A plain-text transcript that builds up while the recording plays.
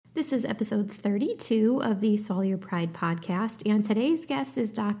This is episode 32 of the Swallow Your Pride podcast, and today's guest is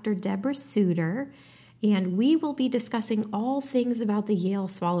Dr. Deborah Suter, and we will be discussing all things about the Yale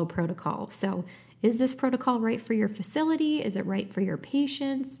Swallow Protocol. So, is this protocol right for your facility? Is it right for your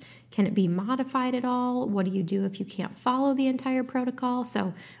patients? Can it be modified at all? What do you do if you can't follow the entire protocol?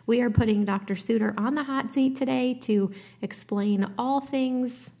 So, we are putting Dr. Suter on the hot seat today to explain all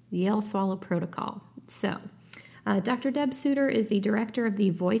things Yale Swallow Protocol. So, Dr. Deb Suter is the director of the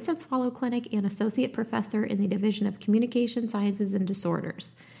Voice and Swallow Clinic and associate professor in the Division of Communication Sciences and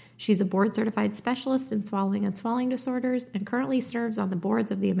Disorders. She's a board-certified specialist in swallowing and swallowing disorders and currently serves on the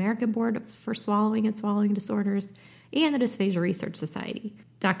boards of the American Board for Swallowing and Swallowing Disorders and the Dysphagia Research Society.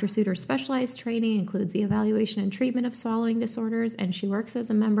 Dr. Suter's specialized training includes the evaluation and treatment of swallowing disorders, and she works as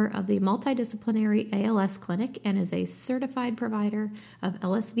a member of the multidisciplinary ALS Clinic and is a certified provider of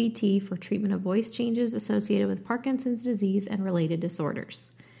LSVT for treatment of voice changes associated with Parkinson's disease and related disorders.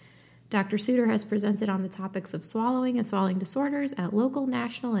 Dr. Suter has presented on the topics of swallowing and swallowing disorders at local,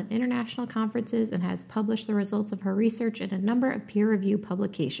 national, and international conferences and has published the results of her research in a number of peer-reviewed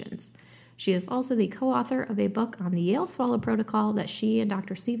publications. She is also the co-author of a book on the Yale Swallow Protocol that she and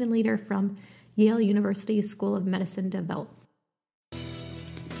Dr. Stephen Leder from Yale University School of Medicine developed.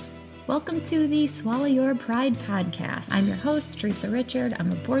 Welcome to the Swallow Your Pride podcast. I'm your host, Teresa Richard.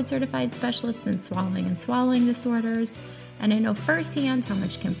 I'm a board-certified specialist in swallowing and swallowing disorders, and I know firsthand how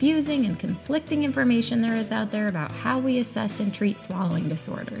much confusing and conflicting information there is out there about how we assess and treat swallowing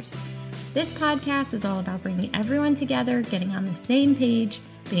disorders. This podcast is all about bringing everyone together, getting on the same page,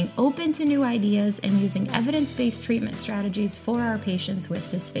 being open to new ideas, and using evidence-based treatment strategies for our patients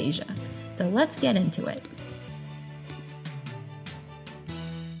with dysphagia. So let's get into it.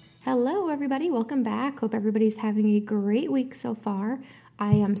 Hello, everybody. Welcome back. Hope everybody's having a great week so far.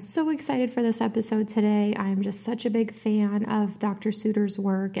 I am so excited for this episode today. I'm just such a big fan of Dr. Suter's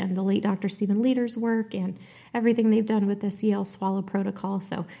work and the late Dr. Stephen Leder's work and everything they've done with this Yale Swallow Protocol.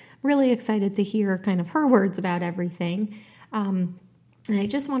 So really excited to hear kind of her words about everything. And I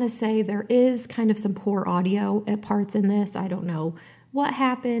just want to say there is kind of some poor audio at parts in this. I don't know what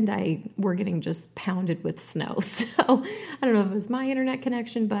happened. We're getting just pounded with snow. So I don't know if it was my internet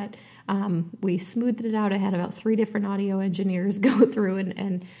connection, but we smoothed it out. I had about 3 different audio engineers go through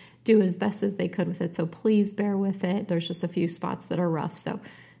and do as best as they could with it. So please bear with it. There's just a few spots that are rough. So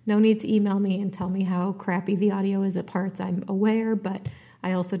no need to email me and tell me how crappy the audio is at parts. I'm aware, but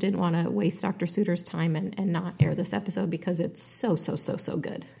I also didn't want to waste Dr. Suter's time and not air this episode because it's so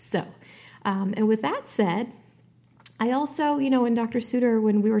good. So, and with that said, I also, in Dr. Suter,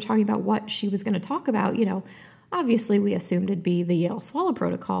 when we were talking about what she was going to talk about, obviously we assumed it'd be the Yale Swallow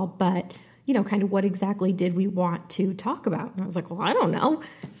Protocol, but, kind of what exactly did we want to talk about? And I was like, well, I don't know.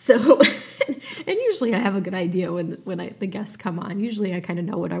 So, and usually I have a good idea when the guests come on. Usually I kind of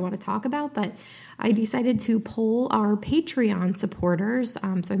know what I want to talk about, but I decided to poll our Patreon supporters. So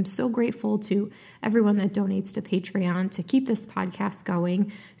I'm so grateful to everyone that donates to Patreon to keep this podcast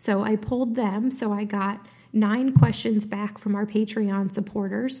going. So I polled them. So I got 9 questions back from our Patreon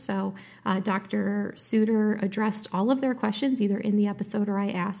supporters. So Dr. Suter addressed all of their questions either in the episode or I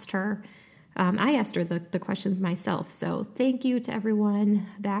asked her the questions myself. So thank you to everyone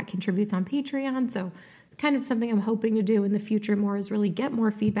that contributes on Patreon. So kind of something I'm hoping to do in the future more is really get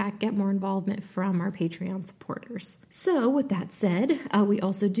more feedback, get more involvement from our Patreon supporters. So with that said, we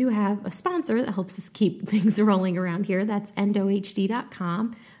also do have a sponsor that helps us keep things rolling around here. That's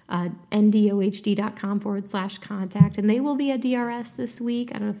endohd.com. ndohd.com/contact, and they will be at DRS this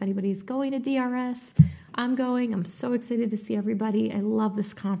week. I don't know if anybody's going to DRS. I'm going. I'm so excited to see everybody. I love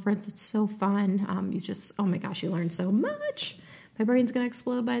this conference. It's so fun. Oh my gosh, you learn so much. My brain's going to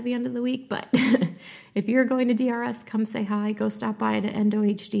explode by the end of the week, but if you're going to DRS, come say hi. Go stop by to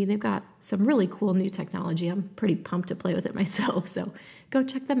EndoHD. They've got some really cool new technology. I'm pretty pumped to play with it myself, so go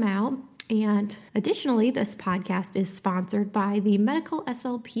check them out. And additionally, this podcast is sponsored by the Medical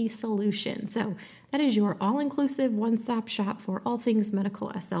SLP Solution. So that is your all-inclusive one-stop shop for all things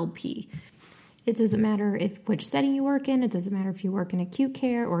medical SLP. It doesn't matter which setting you work in. It doesn't matter if you work in acute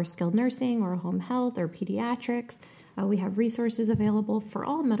care or skilled nursing or home health or pediatrics. We have resources available for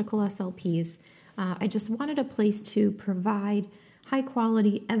all medical SLPs. I just wanted a place to provide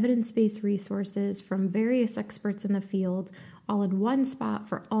high-quality, evidence-based resources from various experts in the field, all in one spot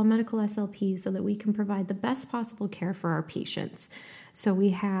for all medical SLPs so that we can provide the best possible care for our patients. So we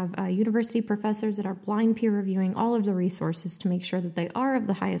have university professors that are blind peer reviewing all of the resources to make sure that they are of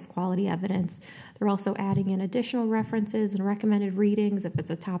the highest quality evidence. They're also adding in additional references and recommended readings if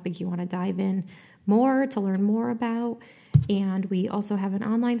it's a topic you want to dive in more to learn more about. And we also have an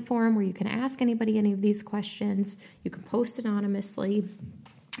online forum where you can ask anybody any of these questions. You can post anonymously.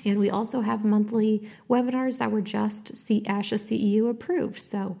 And we also have monthly webinars that were just ASHA CEU approved.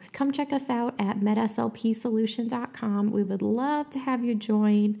 So come check us out at medslpsolution.com. We would love to have you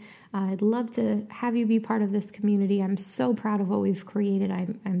join. I'd love to have you be part of this community. I'm so proud of what we've created.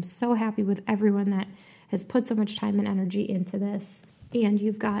 I'm so happy with everyone that has put so much time and energy into this. And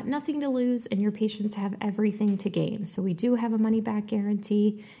you've got nothing to lose, and your patients have everything to gain. So we do have a money-back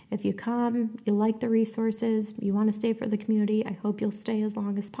guarantee. If you come, you like the resources, you want to stay for the community, I hope you'll stay as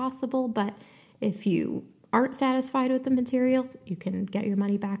long as possible. But if you aren't satisfied with the material, you can get your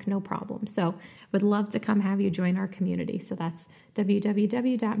money back, no problem. So would love to come have you join our community. So that's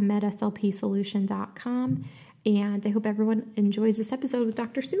www.medslpsolution.com. And I hope everyone enjoys this episode with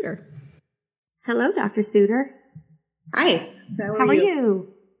Dr. Suter. Hello, Dr. Suter. Hi. How are you?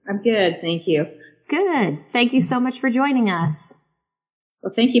 I'm good, thank you. Good. Thank you so much for joining us.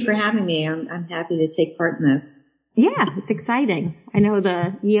 Well, thank you for having me. I'm happy to take part in this. Yeah, it's exciting. I know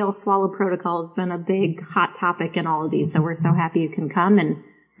the Yale Swallow Protocol has been a big hot topic in all of these, so we're so happy you can come and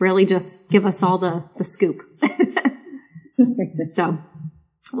really just give us all the scoop. So,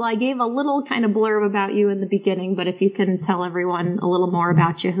 well, I gave a little kind of blurb about you in the beginning, but if you can tell everyone a little more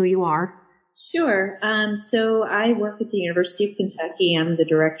about you, who you are. Sure. So I work at the University of Kentucky. I'm the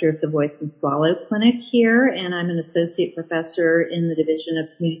director of the Voice and Swallow Clinic here, and I'm an associate professor in the Division of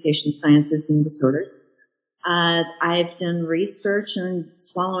Communication Sciences and Disorders. I've done research on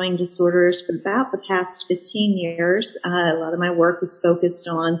swallowing disorders for about the past 15 years. A lot of my work is focused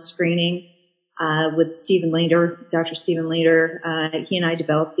on screening with Stephen Leader, Dr. Stephen Leader. He and I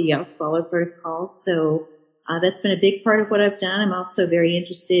developed the Yale Swallow Protocol, so that's been a big part of what I've done. I'm also very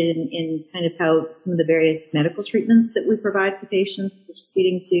interested in kind of how some of the various medical treatments that we provide for patients, such as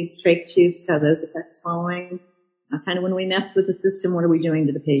feeding tubes, trach tubes, how those affect swallowing. Kind of when we mess with the system, what are we doing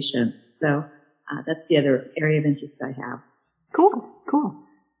to the patient? So that's the other area of interest I have. Cool.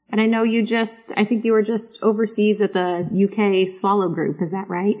 And I know I think you were just overseas at the UK Swallow Group. Is that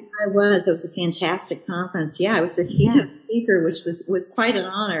right? I was. It was a fantastic conference. Yeah, I was their keynote speaker, which was quite an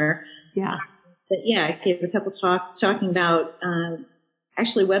honor. Yeah. But yeah, I gave a couple talks talking about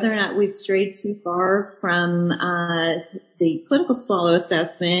actually whether or not we've strayed too far from the clinical swallow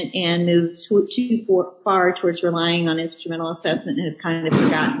assessment and moved too far towards relying on instrumental assessment and have kind of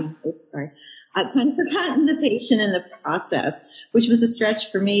forgotten. I've kind of forgotten the patient in the process, which was a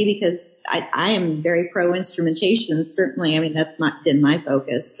stretch for me because I am very pro instrumentation. Certainly, I mean that's been my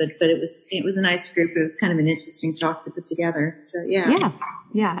focus, but it was a nice group. It was kind of an interesting talk to put together. So yeah.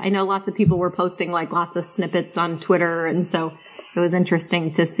 Yeah. I know lots of people were posting like lots of snippets on Twitter, and so it was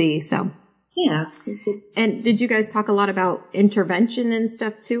interesting to see. So yeah. And did you guys talk a lot about intervention and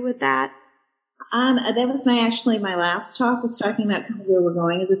stuff too with that? That was my last talk was talking about kind of where we're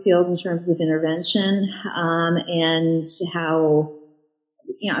going as a field in terms of intervention, and how,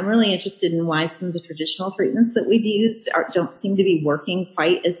 I'm really interested in why some of the traditional treatments that we've used don't seem to be working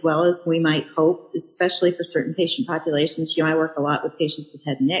quite as well as we might hope, especially for certain patient populations. I work a lot with patients with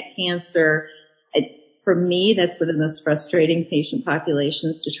head and neck cancer. For me, that's one of the most frustrating patient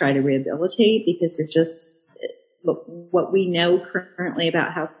populations to try to rehabilitate because they're just what we know currently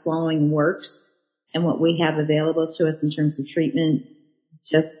about how swallowing works and what we have available to us in terms of treatment,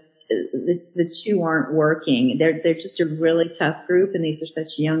 just the two aren't working. They're just a really tough group, and these are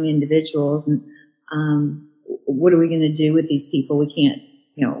such young individuals. And what are we going to do with these people? We can't,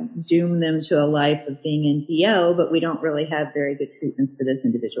 doom them to a life of being NPO, but we don't really have very good treatments for those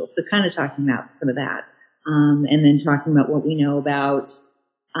individuals. So kind of talking about some of that, and then talking about what we know about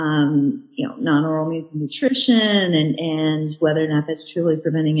non-oral means of nutrition and whether or not that's truly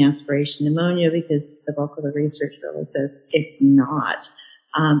preventing aspiration pneumonia, because the bulk of the research really says it's not.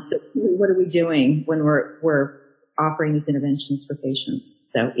 So what are we doing when we're offering these interventions for patients?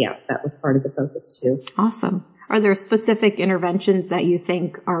 So yeah, that was part of the focus too. Awesome. Are there specific interventions that you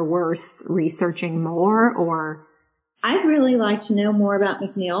think are worth researching more, or? I'd really like to know more about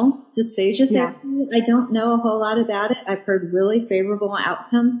McNeil dysphagia therapy. Yeah. I don't know a whole lot about it. I've heard really favorable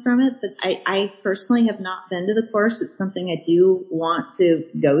outcomes from it, but I personally have not been to the course. It's something I do want to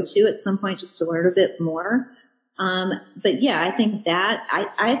go to at some point just to learn a bit more. But yeah, I think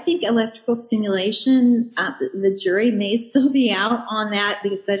I think electrical stimulation, the jury may still be out on that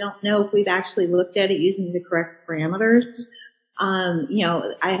because I don't know if we've actually looked at it using the correct parameters. I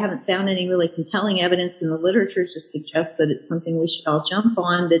haven't found any really compelling evidence in the literature to suggest that it's something we should all jump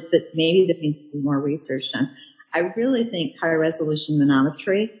on, but maybe there needs to be more research done. I really think high resolution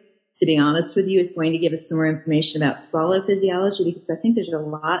manometry, to be honest with you, is going to give us some more information about swallow physiology, because I think there's a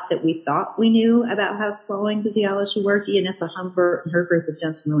lot that we thought we knew about how swallowing physiology worked. Nessa Humbert and her group have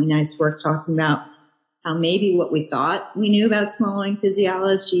done some really nice work talking about how maybe what we thought we knew about swallowing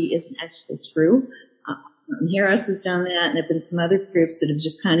physiology isn't actually true. Harris has done that, and there have been some other groups that have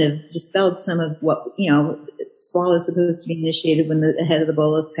just kind of dispelled some of what, swallow is supposed to be initiated when the head of the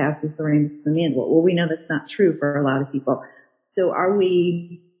bolus passes the ramus to the mandible. Well, we know that's not true for a lot of people. So are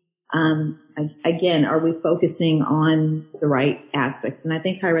we, are we focusing on the right aspects? And I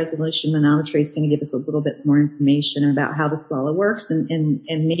think high resolution manometry is going to give us a little bit more information about how the swallow works and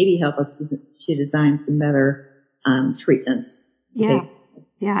maybe help us to design some better treatments. Yeah.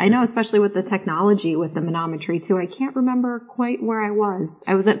 Yeah, I know, especially with the technology with the manometry too. I can't remember quite where I was.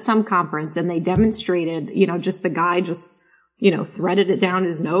 I was at some conference and they demonstrated, just the guy threaded it down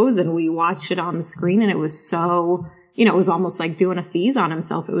his nose and we watched it on the screen and it was so, it was almost like doing a fees on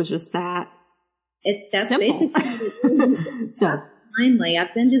himself. It was just that that's simple. Basically so finally,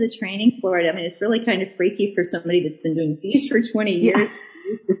 I've been to the training for it. I mean, it's really kind of freaky for somebody that's been doing fees for 20 years. Yeah.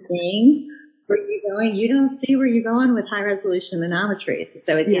 The thing. Where you're going, you don't see where you're going with high resolution manometry.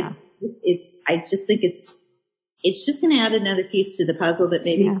 So I just think it's just going to add another piece to the puzzle that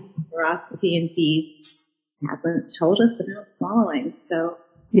maybe fluoroscopy and fees hasn't told us about swallowing. So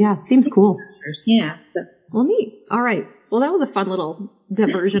yeah, it seems cool. Yeah. So. Well, neat. All right. Well, that was a fun little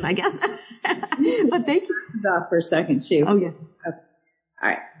diversion, I guess. But thank you. Off for a second too. Oh yeah. Okay. All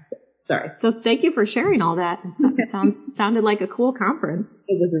right. Sorry. So thank you for sharing all that. It sounded like a cool conference.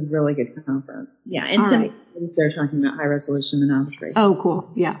 It was a really good conference. Yeah. And so they're talking about high resolution manometry. Oh,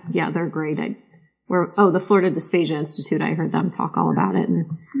 cool. Yeah. Yeah. They're great. The Florida Dysphagia Institute. I heard them talk all about it. And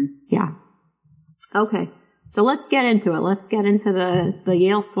yeah. Okay. So let's get into it. Let's get into the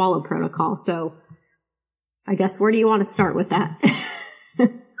Yale Swallow Protocol. So I guess where do you want to start with that?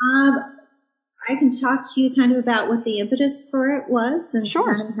 I can talk to you kind of about what the impetus for it was and sure.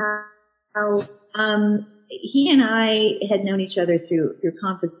 Kind of how he and I had known each other through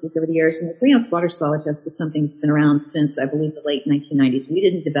conferences over the years, and the 3-ounce water swallow test is something that's been around since, I believe, the late 1990s. We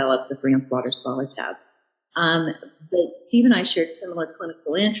didn't develop the 3-ounce water swallow test. But Steve and I shared similar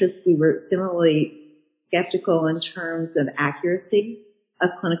clinical interests. We were similarly skeptical in terms of accuracy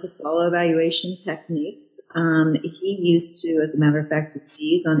of clinical swallow evaluation techniques. He used to, as a matter of fact,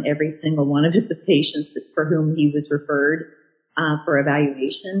 fees on every single one of the patients for whom he was referred for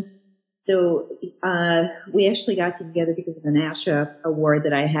evaluation. So we actually got together because of an ASHA award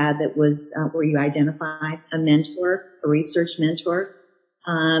that I had that was where you identify a mentor, a research mentor.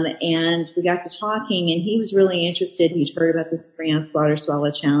 And we got to talking, and he was really interested. He'd heard about this 3-ounce water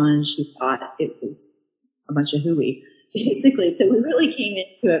swallow challenge. He thought it was a bunch of hooey, basically. So we really came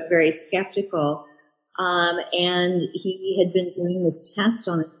into it very skeptical. And he had been doing the test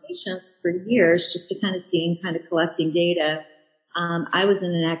on his patients for years just to kind of see and kind of collecting data. I was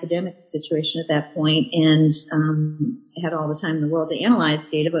in an academic situation at that point and had all the time in the world to analyze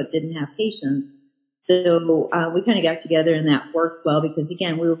data, but didn't have patients. So we kind of got together, and that worked well because,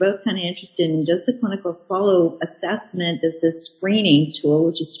 again, we were both kind of interested in, does the clinical swallow assessment, does this screening tool,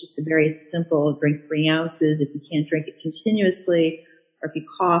 which is just a very simple drink 3 ounces if you can't drink it continuously, or if you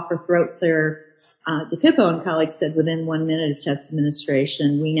cough or throat clear. DePippo and colleagues said within 1 minute of test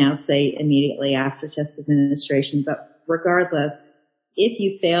administration. We now say immediately after test administration. But regardless, if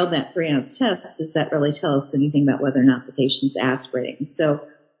you failed that 3-ounce test, does that really tell us anything about whether or not the patient's aspirating? So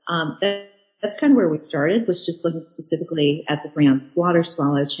that's kind of where we started, was just looking specifically at the 3-ounce water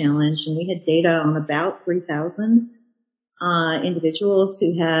swallow challenge. And we had data on about 3,000 individuals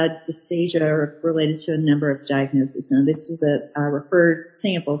who had dysphagia related to a number of diagnoses. Now, this was a referred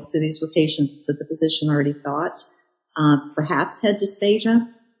sample, so these were patients that the physician already thought perhaps had dysphagia,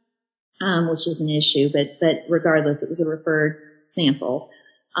 which is an issue, but regardless, it was a referred sample.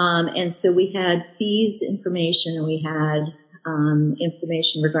 And so we had fees information, and we had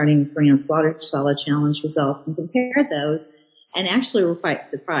information regarding the 3-ounce water swallow challenge results, and compared those, and actually were quite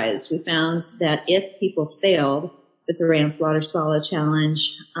surprised. We found that if people failed the 3-ounce water swallow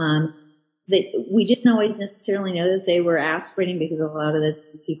challenge, that we didn't always necessarily know that they were aspirating, because a lot of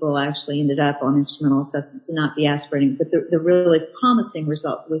these people actually ended up on instrumental assessment to not be aspirating. But the really promising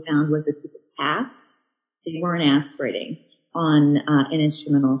result we found was that people passed, they weren't aspirating on an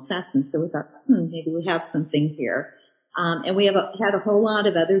instrumental assessment. So we thought, maybe we have something here. And we had a whole lot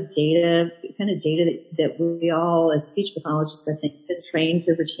of other data, kind of data that we all, as speech pathologists, I think, been trained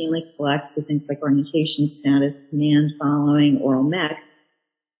to routinely collect. So things like orientation status, command following, oral mech.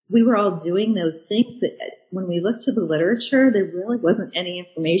 We were all doing those things, but when we looked to the literature, there really wasn't any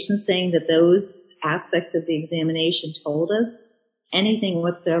information saying that those aspects of the examination told us anything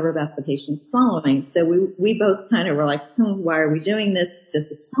whatsoever about the patient swallowing. So we both kind of were like, why are we doing this? Does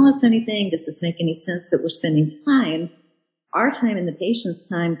this tell us anything? Does this make any sense that we're spending time our time and the patient's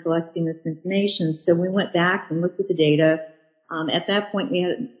time collecting this information. So we went back and looked at the data. At that point, we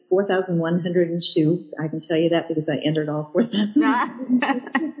had 4,102. I can tell you that because I entered all 4,000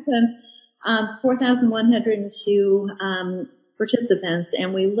 participants. 4,102 participants,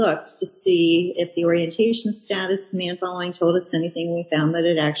 and we looked to see if the orientation status command following told us anything. We found that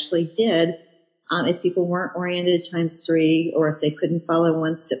it actually did. If people weren't oriented times 3, or if they couldn't follow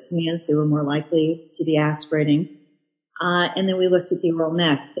one-step commands, they were more likely to be aspirating. And then we looked at the oral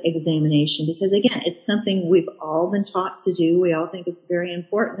neck examination because, again, it's something we've all been taught to do. We all think it's a very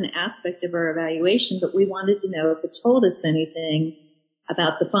important aspect of our evaluation, but we wanted to know if it told us anything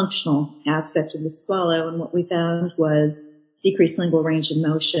about the functional aspect of the swallow. And what we found was decreased lingual range of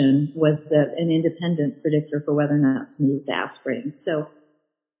motion was an independent predictor for whether or not somebody was aspirating. So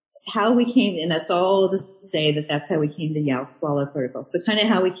how we came, and that's all to say that that's how we came to Yale Swallow Protocol. So kind of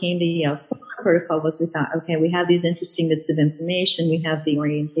how we came to Yale Swallow Protocol was we thought, okay, we have these interesting bits of information. We have the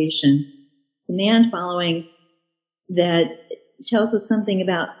orientation command following that tells us something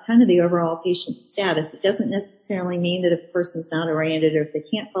about kind of the overall patient status. It doesn't necessarily mean that if a person's not oriented or if they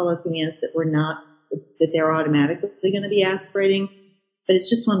can't follow commands that they're automatically going to be aspirating. But it's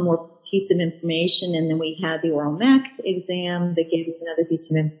just one more piece of information. And then we had the oral neck exam that gave us another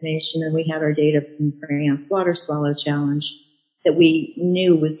piece of information. And we had our data from France Water Swallow Challenge that we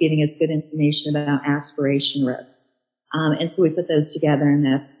knew was giving us good information about aspiration risks. And so we put those together, and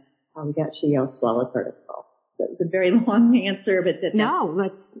that's how we got to Yale Swallow Protocol. So it was a very long answer, but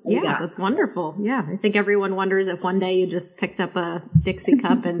that's wonderful. Yeah. I think everyone wonders if one day you just picked up a Dixie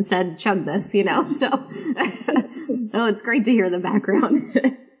cup and said, chug this, so. Oh, it's great to hear the background.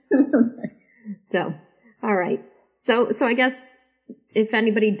 So, all right. So I guess if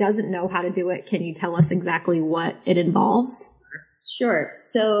anybody doesn't know how to do it, can you tell us exactly what it involves? Sure.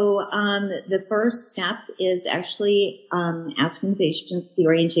 So, the first step is actually, asking the patient the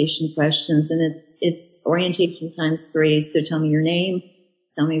orientation questions, and it's orientation times 3. So tell me your name,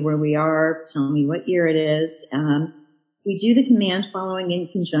 tell me where we are, tell me what year it is. We do the command following in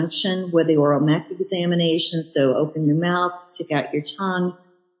conjunction with the oral neck examination. So open your mouth, stick out your tongue,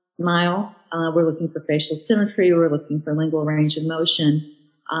 smile. We're looking for facial symmetry. We're looking for lingual range of motion.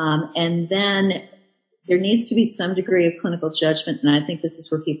 And then there needs to be some degree of clinical judgment. And I think this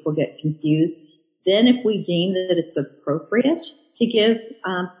is where people get confused. Then if we deem that it's appropriate to give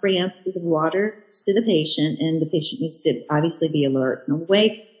 3 ounces of water to the patient, and the patient needs to obviously be alert and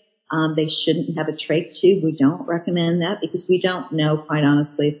awake, they shouldn't have a trach tube. We don't recommend that because we don't know, quite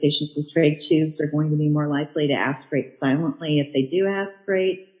honestly, if patients with trach tubes are going to be more likely to aspirate silently if they do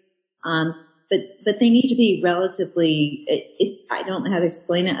aspirate. But they need to be relatively, I don't know how to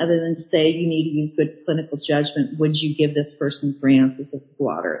explain it other than to say you need to use good clinical judgment. Would you give this person 3 ounces of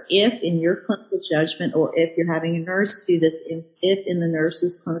water? If in your clinical judgment, or if you're having a nurse do this, if in the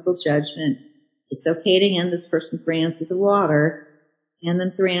nurse's clinical judgment, it's okay to hand this person 3 ounces of water, and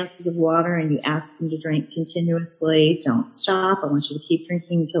then 3 ounces of water, and you ask them to drink continuously. Don't stop. I want you to keep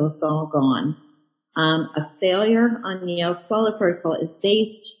drinking until it's all gone. A failure on Yale Swallow Protocol is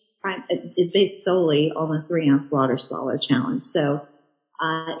based solely on the 3 ounce water swallow challenge. So,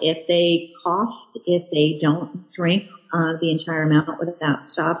 if they cough, if they don't drink, the entire amount without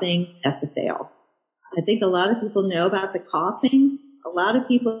stopping, that's a fail. I think a lot of people know about the coughing. A lot of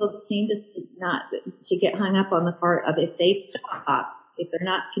people seem to get hung up on the part of if they stop, if they're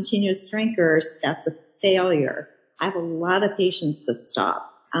not continuous drinkers, that's a failure. I have a lot of patients that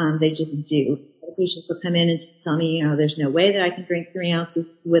stop. They just do. Patients will come in and tell me, there's no way that I can drink 3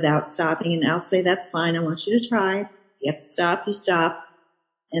 ounces without stopping. And I'll say, that's fine. I want you to try. You have to stop, you stop,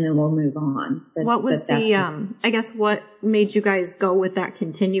 and then we'll move on. What was I guess what made you guys go with that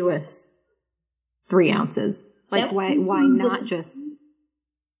continuous 3 ounces? Like why not just...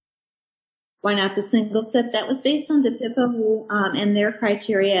 Why not the single sip? That was based on DePippo and their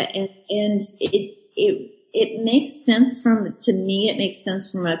criteria, and it makes sense to me. It makes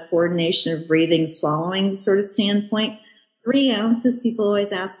sense from a coordination of breathing, swallowing sort of standpoint. 3 ounces. People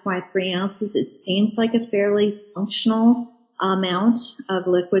always ask why 3 ounces. It seems like a fairly functional amount of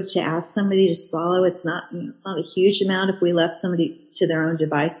liquid to ask somebody to swallow. It's not a huge amount. If we left somebody to their own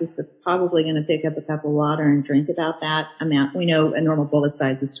devices, they're probably going to pick up a cup of water and drink about that amount. We know a normal bolus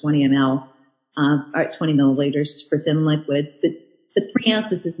size is 20 ml. 20 milliliters for thin liquids, but 3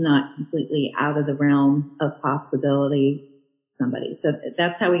 ounces is not completely out of the realm of possibility for somebody. So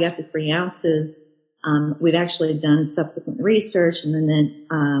that's how we got to 3 ounces. We've actually done subsequent research, and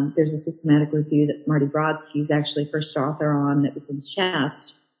then there's a systematic review that Marty Brodsky is actually first author on that was in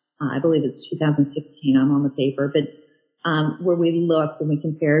CHEST. I believe it's 2016. I'm on the paper, but where we looked and we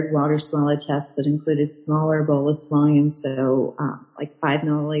compared water swallow tests that included smaller bolus volumes, so like 5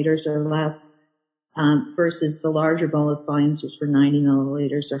 milliliters or less, versus the larger bolus volumes, which were 90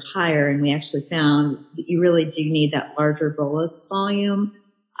 milliliters or higher. And we actually found that you really do need that larger bolus volume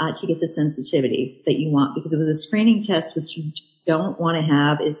to get the sensitivity that you want, because with a screening test, what you don't want to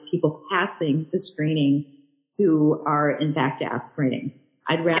have is people passing the screening who are in fact aspirating.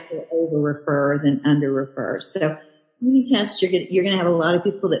 I'd rather over-refer than under-refer. So screening tests, you're going to have a lot of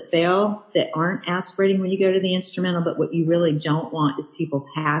people that fail that aren't aspirating when you go to the instrumental, but what you really don't want is people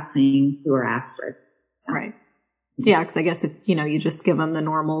passing who are aspirating. Right. Yeah, because I guess if, you just give them the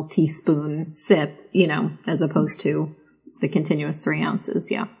normal teaspoon sip, as opposed to the continuous 3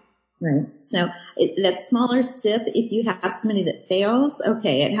 ounces. Yeah. Right. So that smaller sip, if you have somebody that fails,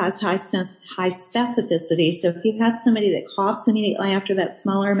 okay, it has high specificity. So if you have somebody that coughs immediately after that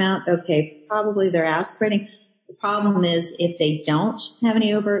smaller amount, okay, probably they're aspirating. The problem is if they don't have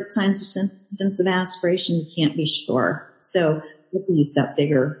any overt signs or symptoms of aspiration, you can't be sure. So you have to use that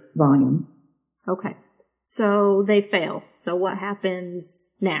bigger volume. Okay. So they fail. So what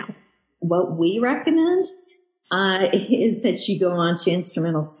happens now? What we recommend is that you go on to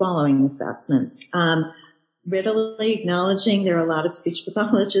instrumental swallowing assessment. Readily acknowledging there are a lot of speech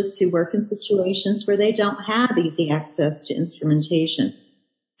pathologists who work in situations where they don't have easy access to instrumentation.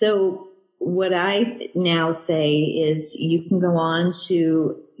 So what I now say is you can go on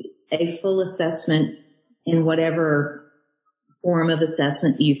to a full assessment in whatever form of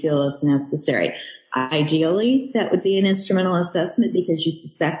assessment you feel is necessary. Ideally, that would be an instrumental assessment because you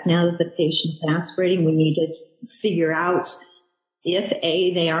suspect now that the patient's aspirating. We need to figure out if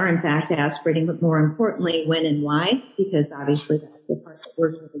A, they are in fact aspirating, but more importantly, when and why, because obviously that's the part that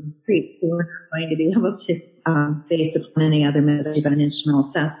we're going to treat. We're not going to be able to, based upon any other method, of an instrumental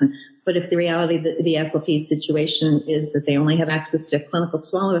assessment. But if the reality of the SLP situation is that they only have access to a clinical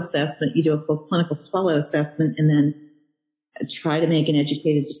swallow assessment, you do a full clinical swallow assessment and then try to make an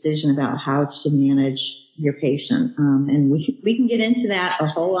educated decision about how to manage your patient. And we can get into that a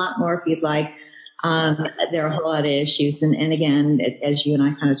whole lot more if you'd like. There are a whole lot of issues. And again, as you and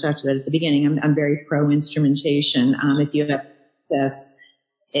I kind of talked about at the beginning, I'm very pro instrumentation. If you have access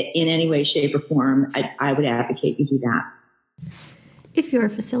in any way, shape, or form, I would advocate you do that. If your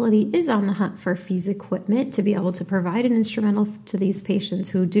facility is on the hunt for FEES equipment to be able to provide an instrumental to these patients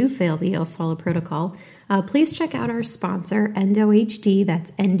who do fail the Yale Swallow protocol, please check out our sponsor, EndoHD.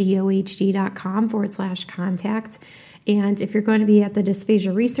 That's ndohd.com/contact. And if you're going to be at the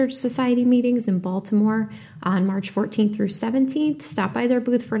Dysphagia Research Society meetings in Baltimore on March 14th through 17th, stop by their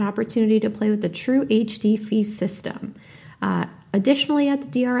booth for an opportunity to play with the True HD FEES system. Additionally, at the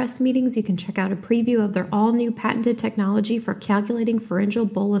DRS meetings, you can check out a preview of their all-new patented technology for calculating pharyngeal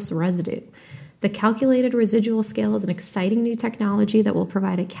bolus residue. The calculated residual scale is an exciting new technology that will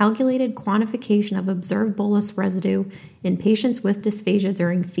provide a calculated quantification of observed bolus residue in patients with dysphagia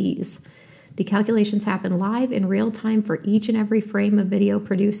during FEES. The calculations happen live in real time for each and every frame of video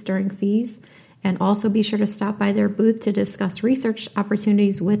produced during FEES. And also be sure to stop by their booth to discuss research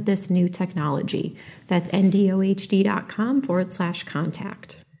opportunities with this new technology. That's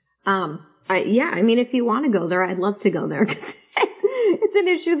ndohd.com/contact. If you want to go there, I'd love to go there because it's an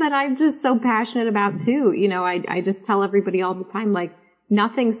issue that I'm just so passionate about too. I just tell everybody all the time, like,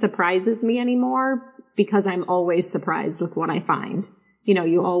 nothing surprises me anymore because I'm always surprised with what I find.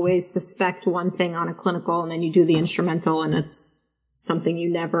 You always suspect one thing on a clinical and then you do the instrumental and it's something you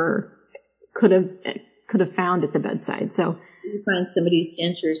never could have found at the bedside. So you find somebody's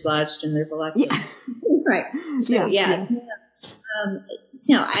dentures lodged in their vallecula. Yeah. Right. So yeah.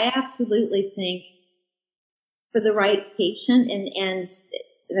 I absolutely think for the right patient, and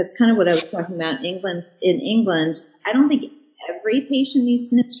that's kind of what I was talking about in England, I don't think every patient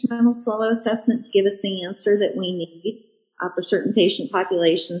needs an instrumental swallow assessment to give us the answer that we need. For certain patient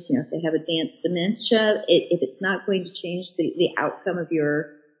populations, if they have advanced dementia, if it's not going to change the outcome of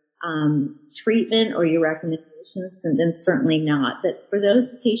your treatment or your recommendations, then certainly not. But for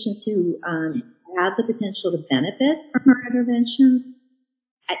those patients who have the potential to benefit from our interventions,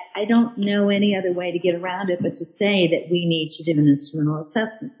 I don't know any other way to get around it but to say that we need to do an instrumental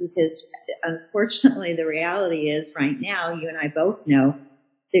assessment, because unfortunately the reality is right now, you and I both know,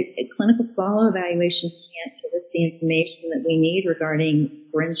 the clinical swallow evaluation can't give us the information that we need regarding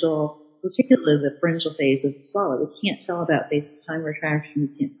particularly the pharyngeal phase of the swallow. We can't tell about basic tongue retraction.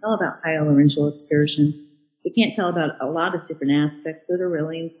 We can't tell about hyolaryngeal excursion. We can't tell about a lot of different aspects that are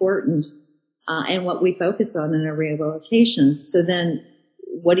really important and what we focus on in our rehabilitation. So then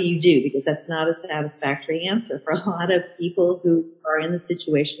what do you do? Because that's not a satisfactory answer for a lot of people who are in the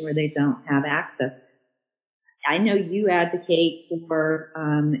situation where they don't have access. I know you advocate for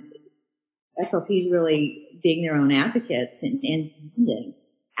SLPs really being their own advocates and funding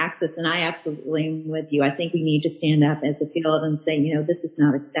access, and I absolutely am with you. I think we need to stand up as a field and say, this is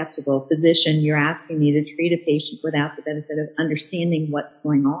not acceptable. Physician, you're asking me to treat a patient without the benefit of understanding what's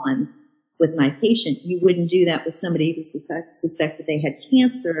going on with my patient. You wouldn't do that with somebody who suspected they had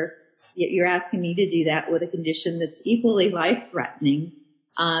cancer, yet you're asking me to do that with a condition that's equally life-threatening,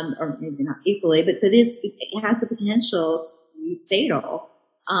 or maybe not equally, but it has the potential to be fatal.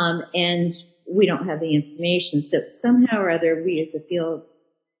 And we don't have the information. So somehow or other, we as a field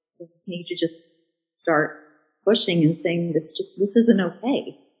need to just start pushing and saying this isn't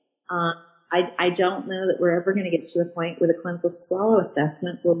okay. I don't know that we're ever going to get to a point with a clinical swallow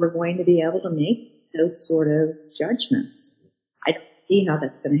assessment where we're going to be able to make those sort of judgments. I don't see how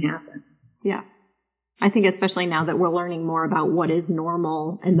that's going to happen. Yeah. I think especially now that we're learning more about what is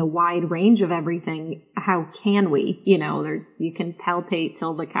normal and the wide range of everything, how can we? You can palpate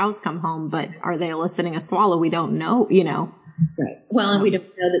till the cows come home, but are they eliciting a swallow? We don't know, Right. Well, and we don't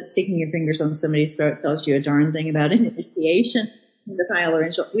know that sticking your fingers on somebody's throat tells you a darn thing about initiation,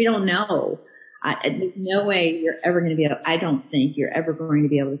 we don't know. There's no way you're ever going to be able, I don't think you're ever going to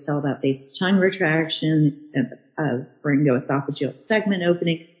be able to tell about basic tongue retraction, extent of pharyngoesophageal segment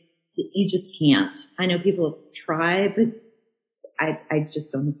opening. You just can't. I know people have tried, but I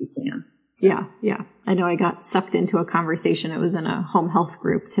just don't think you can. So. Yeah. I know I got sucked into a conversation. It was in a home health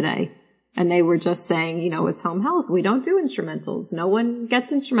group today. And they were just saying, it's home health. We don't do instrumentals. No one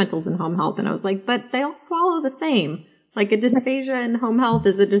gets instrumentals in home health. And I was like, but they all swallow the same. Like a dysphagia in home health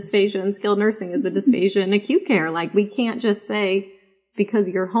is a dysphagia in skilled nursing is a dysphagia in acute care. Like we can't just say because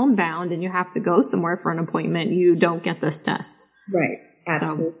you're homebound and you have to go somewhere for an appointment, you don't get this test. Right.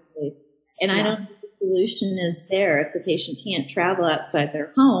 Absolutely. And I don't think the solution is there. If the patient can't travel outside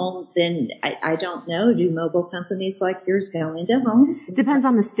their home, then I don't know. Do mobile companies like yours go into homes? It depends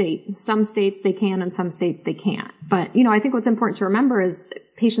on the state. Some states they can and some states they can't. But, I think what's important to remember is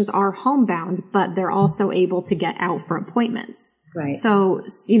patients are homebound, but they're also able to get out for appointments. Right. So,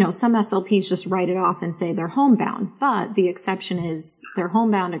 some SLPs just write it off and say they're homebound, but the exception is they're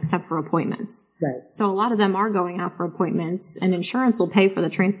homebound except for appointments. Right. So a lot of them are going out for appointments and insurance will pay for the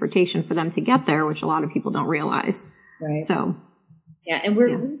transportation for them to get there, which a lot of people don't realize. Right. So. Yeah. And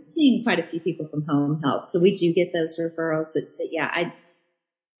we're seeing quite a few people from home health. So we do get those referrals, but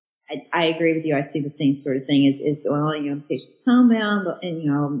I agree with you. I see the same sort of thing is the patient's homebound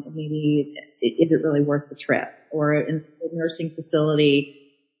and, maybe is it really worth the trip? Or in a nursing facility,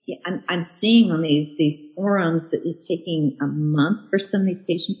 I'm seeing on these forums that it's taking a month for some of these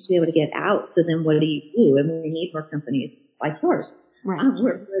patients to be able to get out. So then what do you do? And we need more companies like yours, right.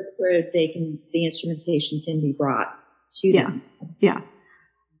 Where the instrumentation can be brought to them. Yeah.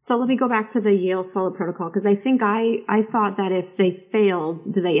 So let me go back to the Yale Swallow protocol, because I think I thought that if they failed,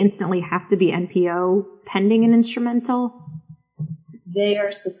 do they instantly have to be NPO pending an instrumental? They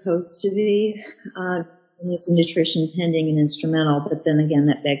are supposed to be some nutrition pending an instrumental, but then again,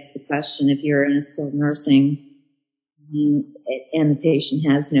 that begs the question: if you're in a skilled nursing and the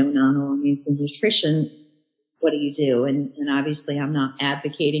patient has no non-oral means of nutrition, what do you do? And obviously, I'm not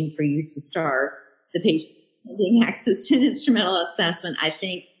advocating for you to start the patient pending access to an instrumental assessment. I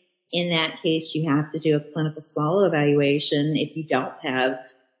think in that case, you have to do a clinical swallow evaluation if you don't have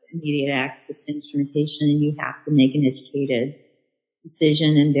immediate access to instrumentation, and you have to make an educated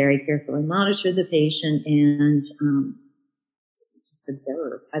decision and very carefully monitor the patient and just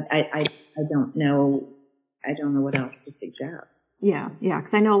observe. I don't know. I don't know what else to suggest. Yeah.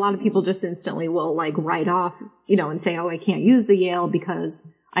 Because I know a lot of people just instantly will write off, and say, oh, I can't use the Yale because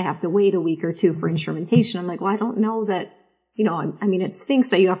I have to wait a week or two for instrumentation. I'm like, well, I don't know that, it stinks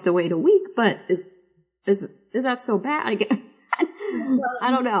that you have to wait a week, but is that so bad? I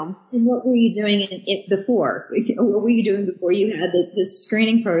don't know. And what were you doing before? What were you doing before you had this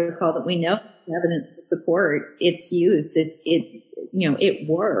screening protocol that we know evidence to support its use? It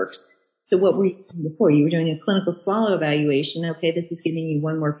works. So what were you doing before? You were doing a clinical swallow evaluation. Okay, this is giving you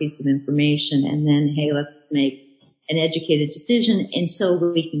one more piece of information, and then, hey, let's make an educated decision until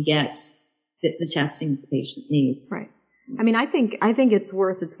we can get the testing the patient needs. Right. I think it's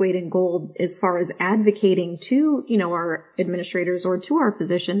worth its weight in gold as far as advocating to, our administrators or to our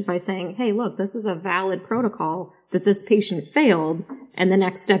physicians by saying, hey, look, this is a valid protocol that this patient failed, and the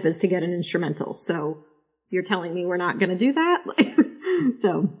next step is to get an instrumental. So you're telling me we're not going to do that?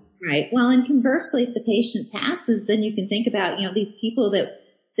 So. Right. Well, and conversely, if the patient passes, then you can think about, these people that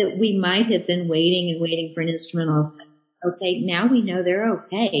we might have been waiting for an instrumental. Okay, now we know they're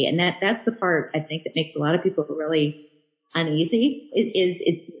okay. And that's the part I think that makes a lot of people really uneasy.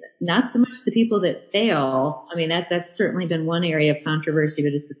 not so much the people that fail. I mean, that's certainly been one area of controversy,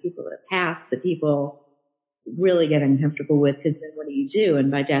 but it's the people that pass that people really get uncomfortable with, because then what do you do?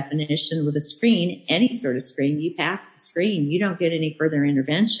 And by definition, with a screen, any sort of screen, you pass the screen, you don't get any further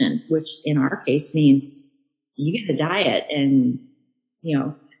intervention, which in our case means you get a diet and,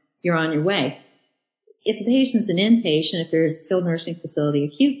 you're on your way. If the patient's an inpatient, if there's skilled nursing facility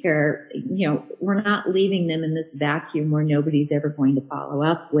acute care, we're not leaving them in this vacuum where nobody's ever going to follow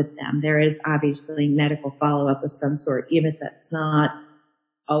up with them. There is obviously medical follow-up of some sort, even if that's not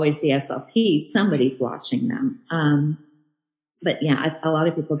always the SLP, somebody's watching them. But yeah, a lot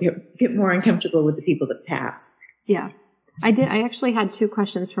of people get more uncomfortable with the people that pass. Yeah. I actually had 2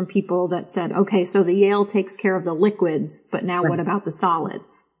 questions from people that said, okay, so the Yale takes care of the liquids, but now what about the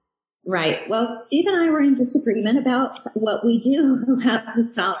solids? Right. Well, Steve and I were in disagreement about what we do about the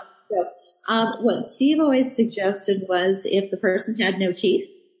solids. So, what Steve always suggested was if the person had no teeth,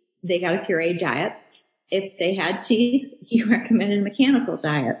 they got a pureed diet. If they had teeth, he recommended a mechanical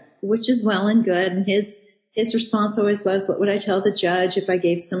diet, which is well and good. And his response always was, what would I tell the judge if I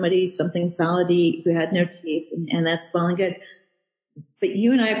gave somebody something solid to eat who had no teeth? And that's well and good. But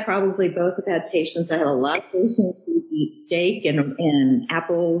you and I probably both have had patients. I have a lot of patients who eat steak and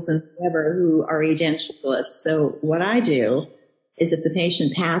apples and whatever who are edentulous. So what I do is if the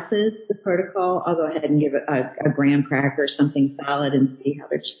patient passes the protocol, I'll go ahead and give a graham cracker or something solid and see how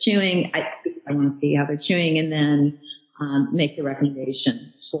they're chewing. Because I want to see how they're chewing, and then make the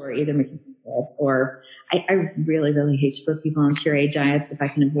recommendation for either mechanical or I really, really hate to put people on pureed diets. If I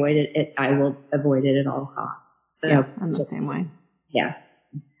can avoid it, I will avoid it at all costs. So yeah, I'm the same way. Yeah.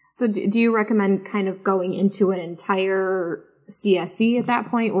 So do you recommend kind of going into an entire CSE at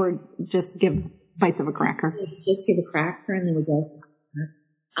that point, or just give bites of a cracker? Just give a cracker and then we go.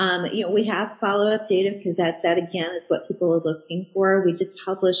 We have follow-up data because that again is what people are looking for. We did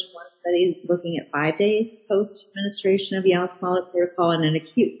publish one study looking at 5 days post-administration of Yale Swallow protocol in an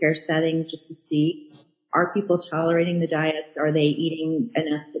acute care setting just to see, are people tolerating the diets? Are they eating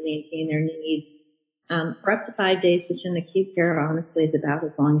enough to maintain their needs? For up to 5 days, which in acute care honestly is about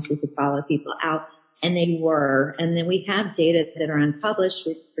as long as we could follow people out. And they were. And then we have data that are unpublished.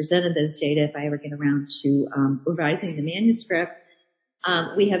 We've presented those data if I ever get around to revising the manuscript.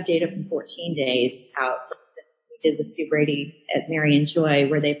 We have data from 14 days out. We did with Sue Brady at Marion Joy,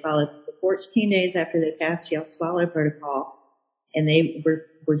 where they followed for 14 days after they passed Yale Swallow protocol, and they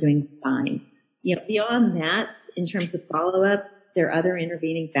were doing fine. Beyond that, in terms of follow-up, there are other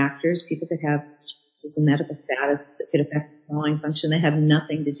intervening factors. People could have just a medical status that could affect swallowing function. They have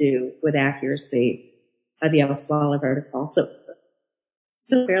nothing to do with accuracy of Yale Swallow protocol. So I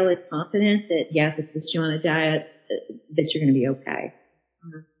feel fairly confident that, yes, if you put you on a diet, that you're going to be okay.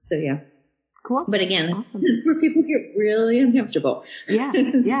 So, yeah. Cool. But again, awesome. That's where people get really uncomfortable. Yeah.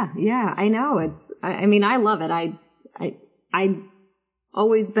 I know. I love it. I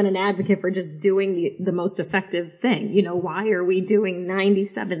always been an advocate for just doing the most effective thing. Why are we doing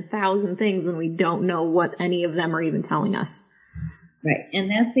 97,000 things when we don't know what any of them are even telling us? Right. And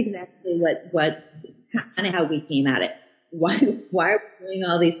that's exactly what was kind of how we came at it. Why are we doing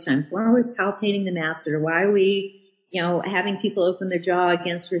all these times? Why are we palpating the masseter? Why are we, having people open their jaw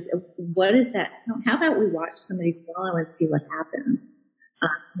against us? What is that? How about we watch somebody swallow and see what happens?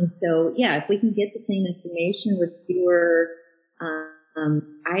 And so, yeah, if we can get the same information with fewer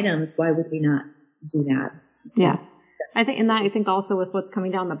items, why would we not do that? Yeah. I think also with what's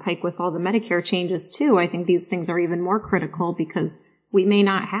coming down the pike with all the Medicare changes too, I think these things are even more critical because we may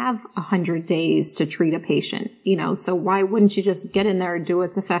not have 100 days to treat a patient, so why wouldn't you just get in there and do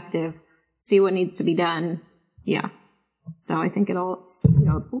what's effective, see what needs to be done? Yeah. So I think it's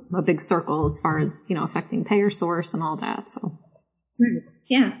a big circle as far as, affecting payer source and all that. So.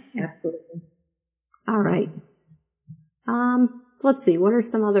 Yeah, absolutely. All right. So let's see. What are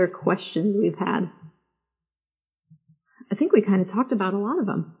some other questions we've had? I think we kind of talked about a lot of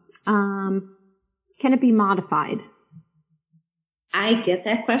them. Can it be modified? I get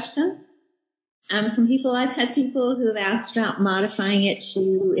that question. From people, I've had people who have asked about modifying it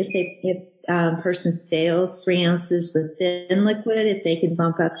to if person fails 3 ounces with thin liquid, if they can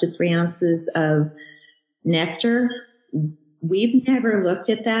bump up to 3 ounces of nectar. We've never looked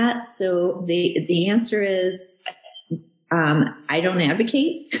at that. So the answer is, I don't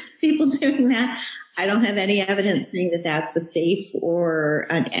advocate people doing that. I don't have any evidence saying that that's a safe or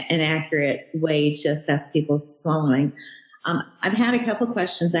an accurate way to assess people's swallowing. I've had a couple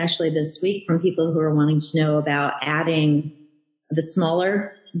questions actually this week from people who are wanting to know about adding the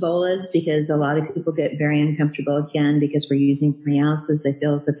smaller bolas because a lot of people get very uncomfortable again because we're using 3 ounces. They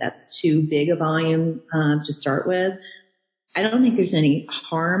feel as if that's too big a volume to start with. I don't think there's any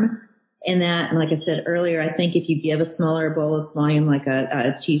harm in that. And like I said earlier, I think if you give a smaller bolus volume, like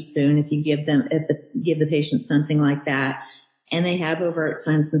a teaspoon, if you give the patient something like that, and they have overt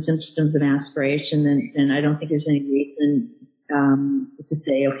signs and symptoms of aspiration, then I don't think there's any reason to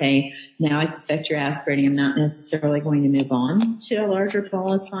say, okay, now I suspect you're aspirating. I'm not necessarily going to move on to a larger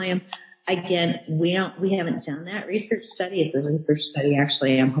bolus volume. Again, we haven't done that research study. It's a research study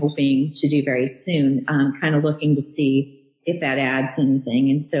actually I'm hoping to do very soon, kind of looking to see if that adds anything.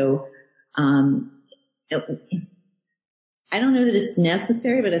 And so, I don't know that it's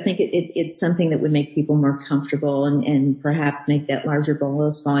necessary, but I think it's something that would make people more comfortable and perhaps make that larger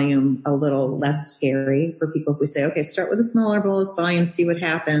bolus volume a little less scary for people if we say, okay, start with a smaller bolus volume, see what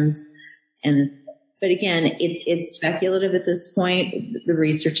happens. But again, it's speculative at this point. The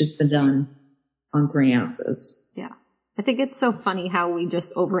research has been done on 3 ounces. Yeah. I think it's so funny how we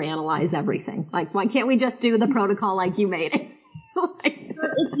just overanalyze everything. Like, why can't we just do the protocol like you made it?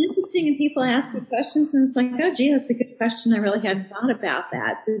 It's interesting, and people ask me questions, and it's like, oh, gee, that's a good question. I really hadn't thought about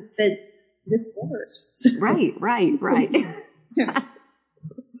that, but this works. Right. Yeah.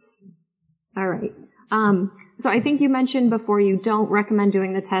 All right. So I think you mentioned before you don't recommend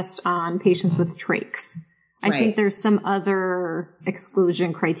doing the test on patients with trachs. I think there's some other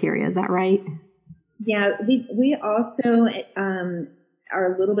exclusion criteria. Is that right? Yeah, we also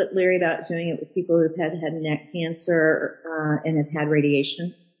are a little bit leery about doing it with people who've had head and neck cancer and have had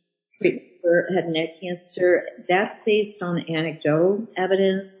radiation treatment for head and neck cancer. That's based on anecdotal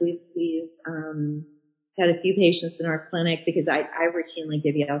evidence. We've had a few patients in our clinic because I routinely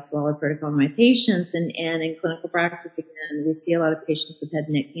give Yale Swallow protocol to my patients, and in clinical practice again, we see a lot of patients with head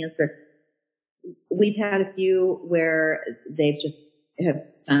and neck cancer. We've had a few where they've just have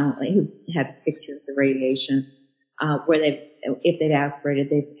silently had extensive radiation, where if they've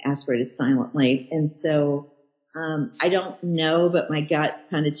aspirated silently. And so, I don't know, but my gut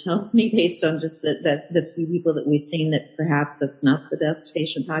kind of tells me based on just the few people that we've seen that perhaps that's not the best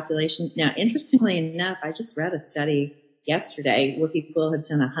patient population. Now, interestingly enough, I just read a study yesterday where people have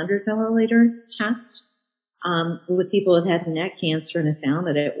done a 100 milliliter test, with people who've had neck cancer and have found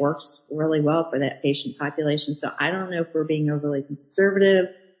that it works really well for that patient population. So I don't know if we're being overly conservative.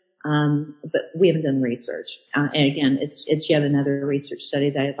 But we haven't done research. And again, it's yet another research study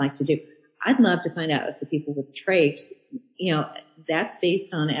that I'd like to do. I'd love to find out if the people with trachs, that's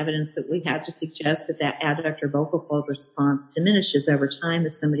based on evidence that we have to suggest that adductor vocal fold response diminishes over time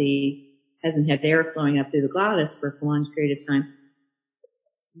if somebody hasn't had air flowing up through the glottis for a prolonged period of time.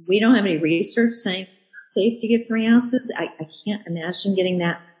 We don't have any research saying it's safe to give 3 ounces. I can't imagine getting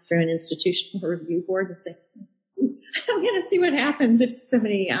that through an institutional review board and saying, I'm going to see what happens if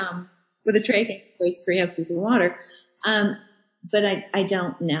somebody with a trach takes 3 ounces of water. But I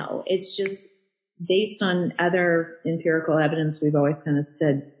don't know. It's just based on other empirical evidence. We've always kind of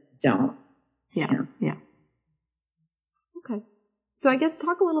said don't. Yeah. Okay. So I guess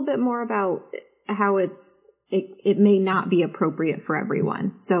talk a little bit more about how it may not be appropriate for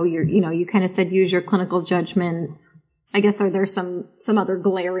everyone. So you kind of said use your clinical judgment. I guess are there some other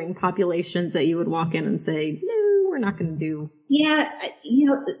glaring populations that you would walk in and say, no, we're not going to do? Yeah,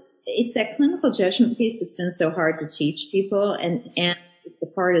 it's that clinical judgment piece that's been so hard to teach people, and the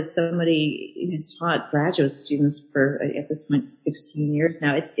part as somebody who's taught graduate students for at this point 16 years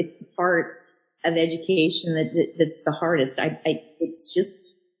now. It's the part of education that's the hardest. It's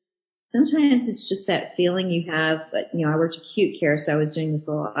just sometimes it's just that feeling you have. I worked acute care, so I was doing this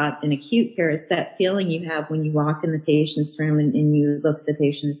a lot in acute care. It's that feeling you have when you walk in the patient's room and you look at the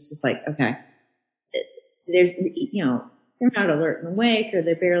patient. It's just like, okay, there's they're not alert and awake, or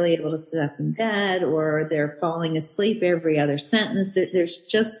they're barely able to sit up in bed, or they're falling asleep every other sentence. There's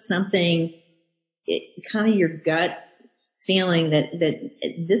just something, kind of your gut feeling that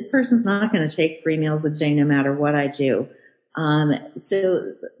this person's not going to take 3 meals a day no matter what I do.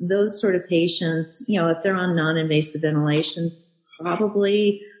 So those sort of patients, if they're on non-invasive ventilation,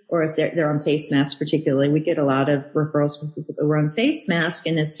 probably, or if they're on face masks particularly, we get a lot of referrals from people who are on face mask,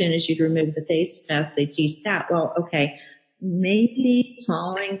 and as soon as you remove the face mask, they G-stat. Well, okay, maybe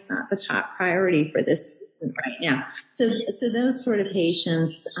swallowing is not the top priority for this person right now. So those sort of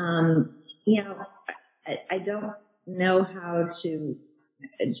patients, I don't know how to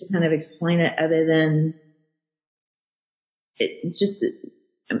kind of explain it other than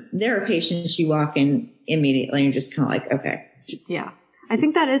there are patients you walk in immediately and you're just kind of like, okay. Yeah. I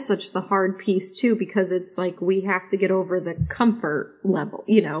think that is such the hard piece too, because it's like we have to get over the comfort level.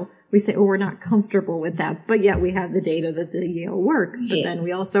 We say, oh, we're not comfortable with that, but yet we have the data that the Yale works. But then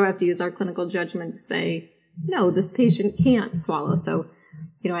we also have to use our clinical judgment to say, no, this patient can't swallow. So,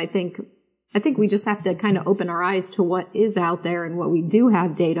 I think I think we just have to kind of open our eyes to what is out there and what we do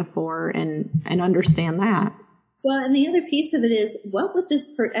have data for and understand that. Well, and the other piece of it is, what would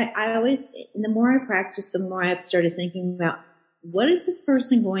this I always, the more I practice, the more I've started thinking about, what is this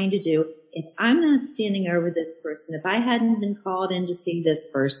person going to do if I'm not standing over this person? If I hadn't been called in to see this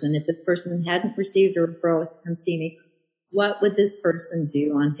person, if this person hadn't received a referral to come see me, what would this person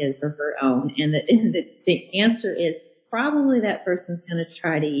do on his or her own? And the answer is probably that person's going to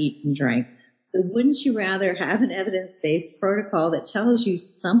try to eat and drink. But wouldn't you rather have an evidence-based protocol that tells you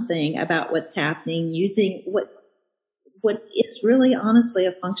something about what's happening using what is really honestly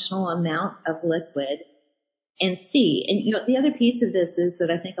a functional amount of liquid and see? And, you know, the other piece of this is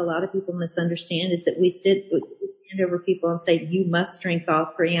that I think a lot of people misunderstand is that we stand over people and say, you must drink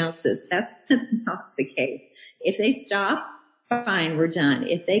all 3 ounces. That's not the case. If they stop, fine, we're done.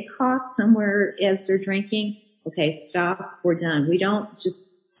 If they cough somewhere as they're drinking, okay, stop, we're done. We don't just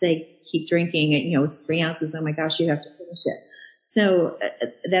say, keep drinking it, you know, it's 3 ounces. Oh my gosh, you have to finish it. So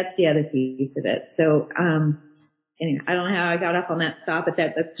that's the other piece of it. So, anyway, I don't know how I got up on that thought, but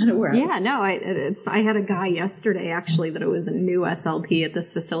that's kind of where I was. Yeah, no, I had a guy yesterday actually that it was a new SLP at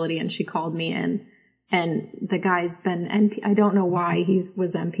this facility, and she called me in, and the guy's been I don't know why he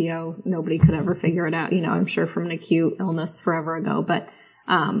was NPO. Nobody could ever figure it out. You know, I'm sure from an acute illness forever ago, but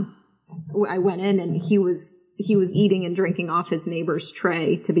I went in and he was eating and drinking off his neighbor's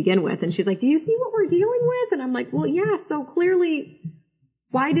tray to begin with, and she's like, "Do you see what we're dealing with?" And I'm like, "Well, yeah. So clearly,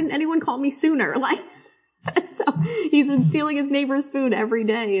 why didn't anyone call me sooner?" Like. So he's been stealing his neighbor's food every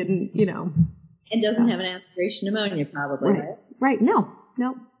day, and, you know. And doesn't have an aspiration pneumonia, probably, right? Right. No.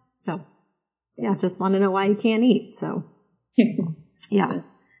 So, yeah, just want to know why he can't eat. So, yeah.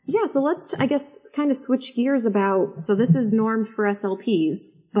 Yeah, so let's, I guess, kind of switch gears so this is normed for SLPs,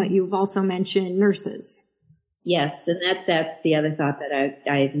 but you've also mentioned nurses. Yes, and that's the other thought that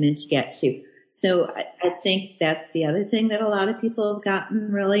I meant to get to. So I think that's the other thing that a lot of people have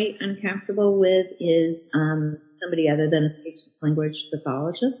gotten really uncomfortable with is somebody other than a speech language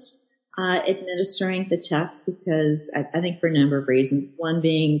pathologist administering the test, because I think for a number of reasons. One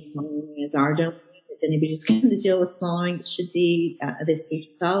being swallowing is our domain. If anybody's going to deal with swallowing, it should be the speech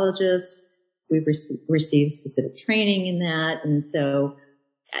pathologist. We've received specific training in that, and so.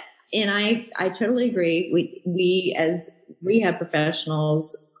 And I totally agree. We as rehab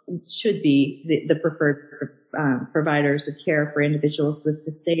professionals should be the preferred providers of care for individuals with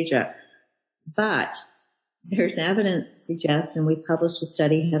dysphagia. But there's evidence to suggest, and we published a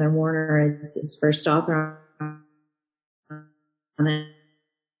study, Heather Warner is first author on that.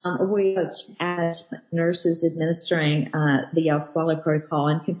 We looked at nurses administering the Yell Swallow protocol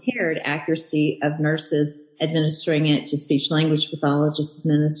and compared accuracy of nurses administering it to speech-language pathologists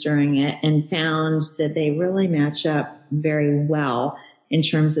administering it, and found that they really match up very well in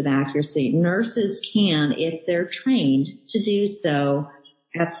terms of accuracy. Nurses can, if they're trained to do so,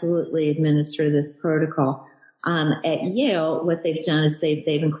 absolutely administer this protocol. At Yale, what they've done is they've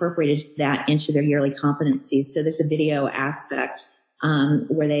incorporated that into their yearly competencies. So there's a video aspect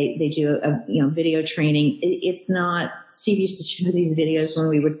where they do a video training. It's not, Steve used to show these videos when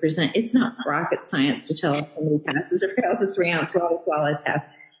we would present. It's not rocket science to tell if somebody passes or fails a 3-ounce swallow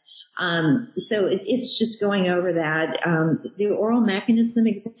test. So it's just going over that. The oral mechanism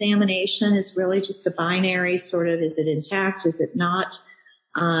examination is really just a binary sort of, is it intact? Is it not?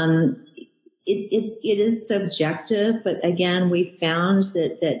 It is subjective, but again, we found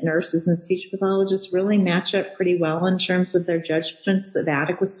that nurses and speech pathologists really match up pretty well in terms of their judgments of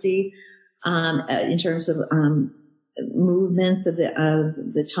adequacy, in terms of, movements of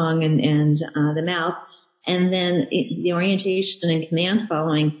the tongue and the mouth. And then the orientation and command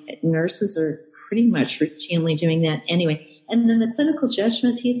following, nurses are pretty much routinely doing that anyway. And then the clinical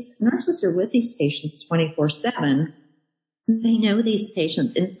judgment piece, nurses are with these patients 24/7. They know these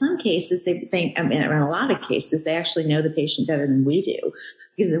patients. In some cases, in a lot of cases, they actually know the patient better than we do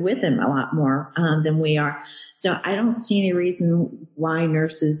because they're with them a lot more than we are. So I don't see any reason why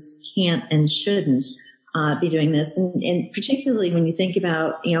nurses can't and shouldn't be doing this. And particularly when you think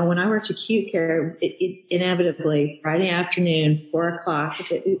about, when I worked acute care, it inevitably Friday afternoon, 4:00,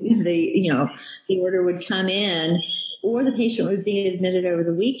 the order would come in, or the patient would be admitted over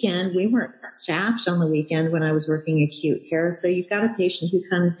the weekend. We weren't staffed on the weekend when I was working acute care. So you've got a patient who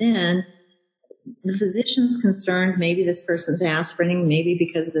comes in, the physician's concerned, maybe this person's aspirating, maybe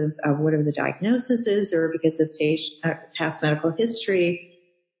because of whatever the diagnosis is, or because of past medical history.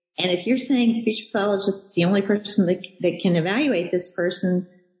 And if you're saying speech pathologist is the only person that can evaluate this person,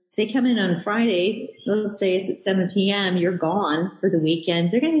 they come in on Friday, so let's say it's at 7 p.m., you're gone for the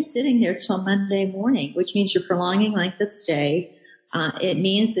weekend. They're going to be sitting there till Monday morning, which means you're prolonging length of stay. it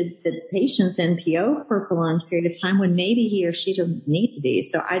means that the patient's NPO for a prolonged period of time when maybe he or she doesn't need to be.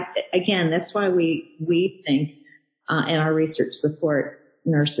 So again, that's why we think, and our research supports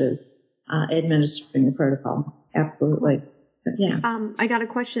nurses, administering the protocol. Absolutely. But yeah. I got a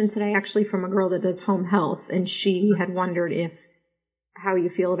question today actually from a girl that does home health, and she had wondered how you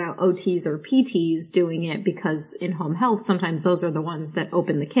feel about OTs or PTs doing it, because in home health, sometimes those are the ones that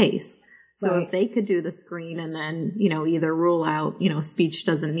open the case. So if they could do the screen and then, either rule out, speech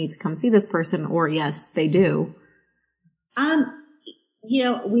doesn't need to come see this person, or yes, they do.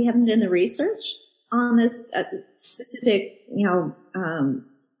 We haven't done the research on this specific,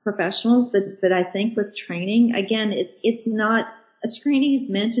 professionals, but I think with training, again, it's not, a screening is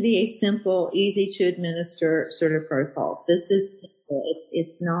meant to be a simple, easy to administer sort of protocol. This is simple.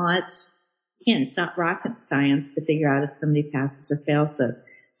 It's not rocket science to figure out if somebody passes or fails this.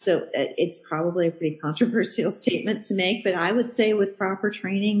 So it's probably a pretty controversial statement to make, but I would say with proper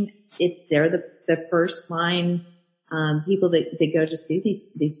training, they're the first line people that go to see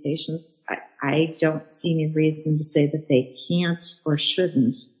these patients. I don't see any reason to say that they can't or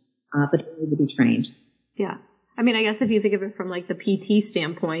shouldn't, but they need to be trained. Yeah. I mean, I guess if you think of it from like the PT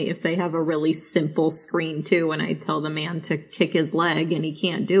standpoint, if they have a really simple screen too, and I tell the man to kick his leg and he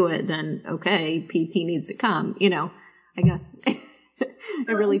can't do it, then okay, PT needs to come, I guess. It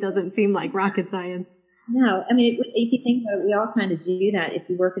really doesn't seem like rocket science. No, I mean, if you think about it, we all kind of do that. If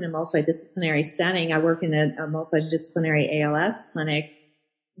you work in a multidisciplinary setting, I work in a multidisciplinary ALS clinic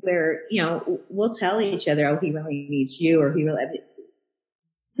where, we'll tell each other, oh, he really needs you, or we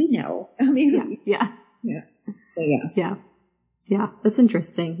know. I mean, yeah. So, yeah. Yeah. That's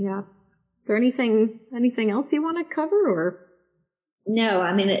interesting. Yeah. Is there anything else you want to cover, or? No,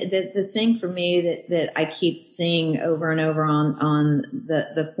 I mean, the thing for me that I keep seeing over and over on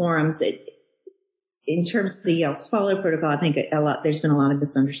the forums, in terms of the Yale Swallow protocol, I think there's been a lot of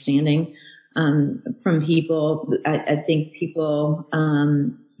misunderstanding, from people. I think people,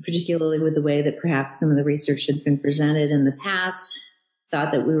 particularly with the way that perhaps some of the research had been presented in the past,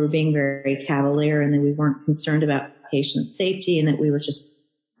 thought that we were being very cavalier and that we weren't concerned about patient safety and that we were just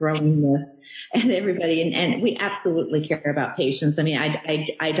throwing this at everybody. And we absolutely care about patients. I mean,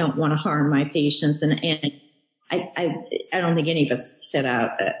 I don't want to harm my patients, and I don't think any of us set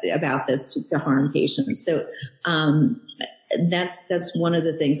out about this to harm patients. So, that's one of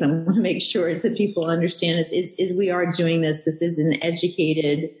the things I want to make sure is that people understand is we are doing this. This is an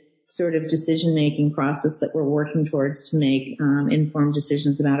educated sort of decision-making process that we're working towards to make informed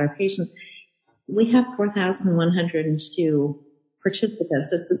decisions about our patients. We have 4,102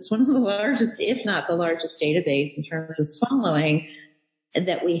 participants. It's one of the largest, if not the largest database in terms of swallowing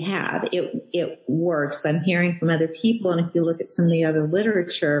that we have. It works. I'm hearing from other people, and if you look at some of the other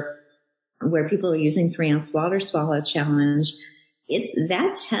literature where people are using 3-ounce water swallow challenge,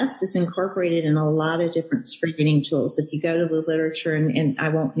 that test is incorporated in a lot of different screening tools. If you go to the literature, and I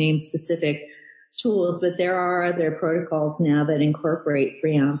won't name specific tools, but there are other protocols now that incorporate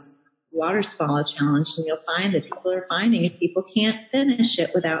 3-ounce water swallow challenge, and you'll find that people are finding if people can't finish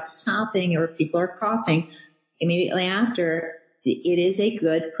it without stopping, or if people are coughing immediately after, it is a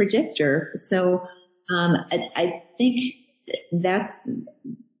good predictor. So I think that's been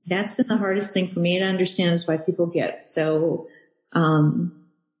the hardest thing for me to understand, is why people get so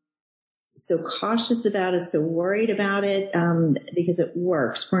cautious about it, so worried about it, because it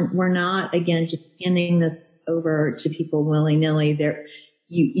works. We're not, again, just handing this over to people willy-nilly.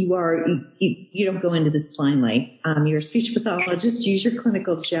 You don't go into this blindly. You're a speech pathologist. Use your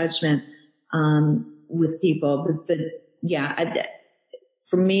clinical judgment with people. But yeah,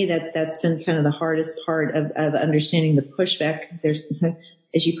 for me, that's been kind of the hardest part of understanding the pushback, because there's,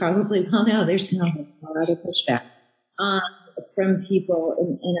 as you probably well know, there's been a lot of pushback from people,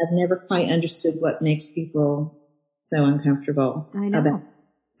 and I've never quite understood what makes people so uncomfortable. I know.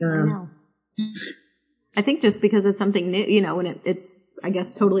 I know. I think just because it's something new, and it's, I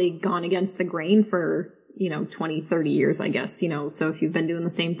guess, totally gone against the grain for, 20, 30 years, I guess, so if you've been doing the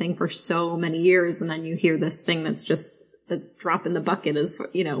same thing for so many years, and then you hear this thing that's just the drop in the bucket is,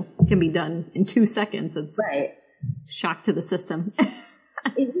 can be done in 2 seconds. It's right. Shock to the system.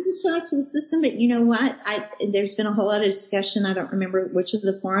 It is a shock to the system, but you know what? There's been a whole lot of discussion. I don't remember which of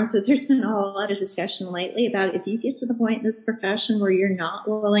the forums, but there's been a whole lot of discussion lately about if you get to the point in this profession where you're not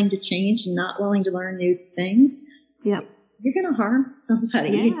willing to change and not willing to learn new things, yep, you're going to harm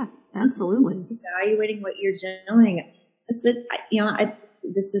somebody. Yeah, absolutely. Evaluating what you're doing. This is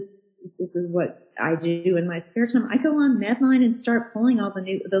what I do in my spare time. I go on Medline and start pulling all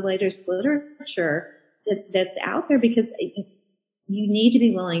the latest literature that's out there, because you need to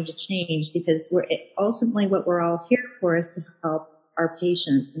be willing to change, because ultimately what we're all here for is to help our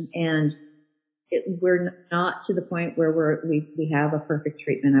patients. And we're not to the point where we have a perfect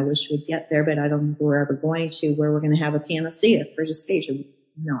treatment. I wish we'd get there, but I don't think we're ever going to, where we're going to have a panacea for dysphagia.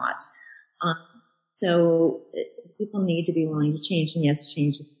 Not. So people need to be willing to change, and yes,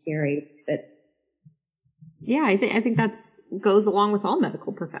 change is scary, but yeah, I think that's goes along with all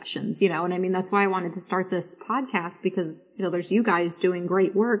medical professions, and I mean, that's why I wanted to start this podcast, because, there's you guys doing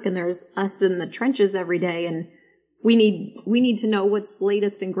great work, and there's us in the trenches every day, and we need to know what's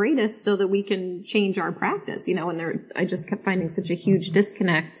latest and greatest so that we can change our practice, and I just kept finding such a huge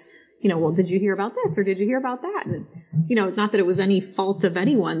disconnect. Well, did you hear about this, or did you hear about that? And, not that it was any fault of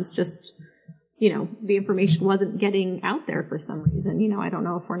anyone's, just, the information wasn't getting out there for some reason. I don't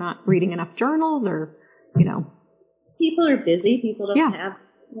know if we're not reading enough journals, or, people are busy. People don't have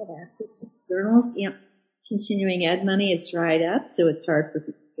access to journals. Continuing ed money is dried up, so it's hard for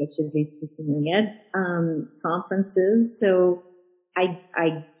people to get to these continuing ed conferences. So I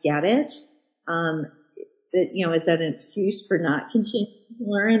get it. Is that an excuse for not continuing to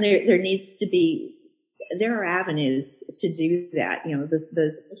learn? There are avenues to do that.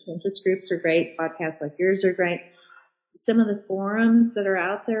 Those interest groups are great. Podcasts like yours are great. Some of the forums that are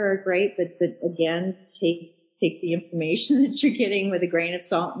out there are great, but again, take the information that you're getting with a grain of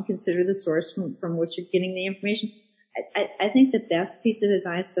salt and consider the source from which you're getting the information. I think the best piece of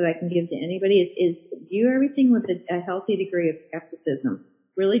advice that I can give to anybody is view everything with a healthy degree of skepticism.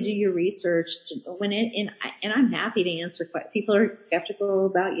 Really do your research and I'm happy to answer questions. People are skeptical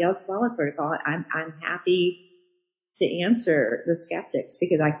about Yale Swallow Protocol. I'm happy to answer the skeptics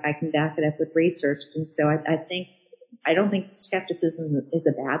because I can back it up with research. And so I don't think skepticism is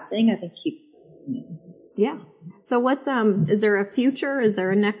a bad thing. I think Yeah. So what's, is there a future? Is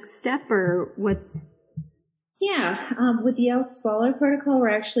there a next step, or what's? Yeah. With the Yale Swallow Protocol, we're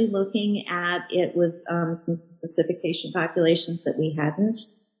actually looking at it with, some specific patient populations that we hadn't,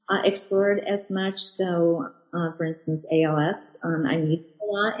 explored as much. So, for instance, ALS, I'm used a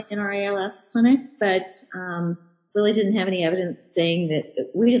lot in our ALS clinic, but, really didn't have any evidence saying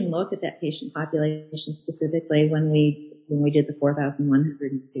that we didn't look at that patient population specifically when we did the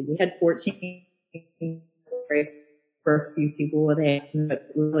 4,100. We had 14 for a few people with ALS, but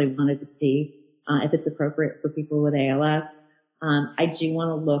we really wanted to see if it's appropriate for people with ALS. I do want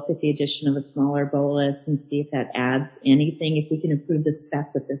to look at the addition of a smaller bolus and see if that adds anything, if we can improve the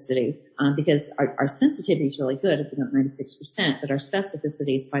specificity, because our sensitivity is really good. It's about 96%, but our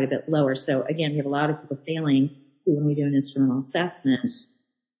specificity is quite a bit lower. So again, we have a lot of people failing who, when we do an instrumental assessment,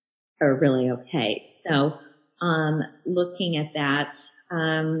 are really okay. So looking at that,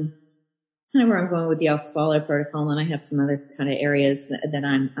 kind of where I'm going with the Yale Swallow Protocol, and I have some other kind of areas that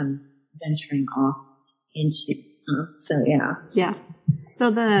I'm venturing off into. So yeah. Yeah.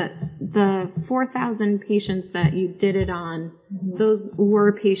 So the 4,000 patients that you did it on, those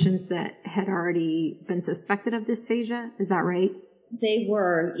were patients that had already been suspected of dysphagia. Is that right? They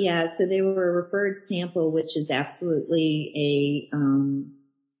were, yeah. So they were a referred sample, which is absolutely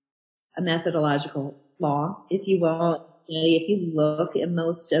a methodological flaw, if you will. If you look at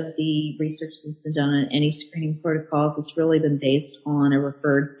most of the research that's been done on any screening protocols, it's really been based on a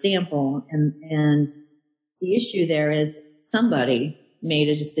referred sample. And the issue there is somebody made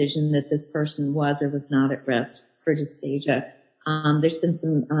a decision that this person was or was not at risk for dysphagia. There's been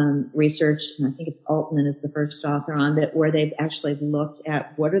some research, and I think it's Altman is the first author on that, where they've actually looked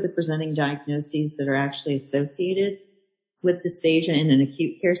at what are the presenting diagnoses that are actually associated with dysphagia in an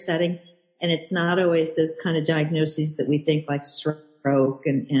acute care setting. And it's not always those kind of diagnoses that we think, like stroke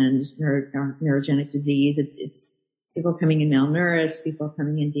and neurogenic disease. It's people coming in malnourished, people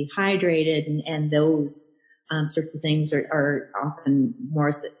coming in dehydrated, and those sorts of things are often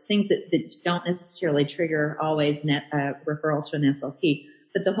more things that don't necessarily trigger always referral to an SLP.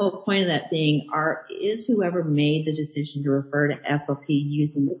 But the whole point of that being is whoever made the decision to refer to SLP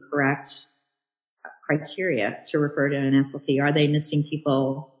using the correct criteria to refer to an SLP? Are they missing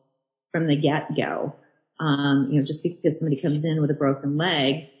people from the get-go? Just because somebody comes in with a broken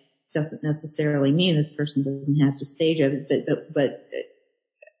leg doesn't necessarily mean this person doesn't have dysphagia, but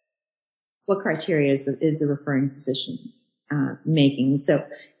what criteria is the referring physician making? So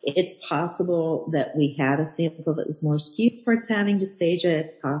it's possible that we had a sample that was more skewed towards having dysphagia.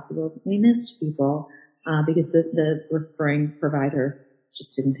 It's possible that we missed people because the referring provider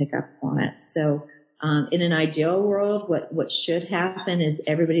just didn't pick up on it. So in an ideal world, what should happen is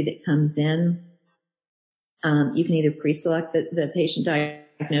everybody that comes in, you can either pre-select the patient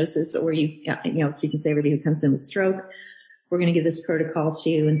diagnosis, or so you can say everybody who comes in with stroke, we're going to give this protocol to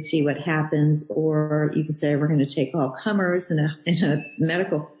you and see what happens. Or you can say we're going to take all comers in a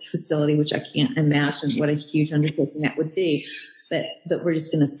medical facility, which I can't imagine what a huge undertaking that would be. but we're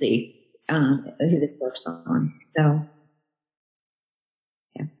just going to see who this works on. So.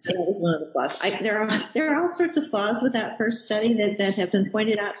 Yeah, so that was one of the flaws. There are all sorts of flaws with that first study that have been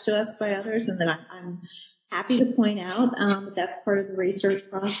pointed out to us by others, and that I'm happy to point out. That's part of the research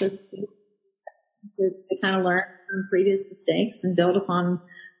process too, to kind of learn from previous mistakes and build upon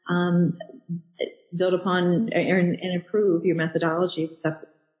and improve your methodology of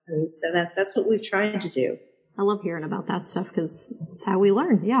subsequent studies. So that's what we've tried to do. I love hearing about that stuff because it's how we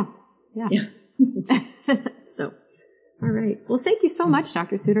learn. Yeah. So. All right. Well, thank you so much,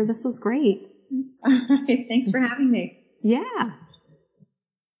 Dr. Suter. This was great. All right. Thanks for having me. Yeah.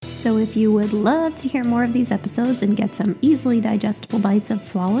 So if you would love to hear more of these episodes and get some easily digestible bites of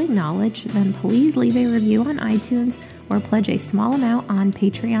swallowing knowledge, then please leave a review on iTunes or pledge a small amount on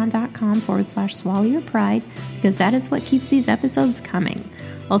patreon.com/swallowyourpride, because that is what keeps these episodes coming.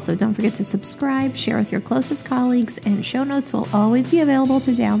 Also, don't forget to subscribe, share with your closest colleagues, and show notes will always be available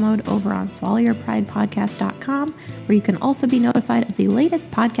to download over on swallowyourpridepodcast.com, where you can also be notified of the latest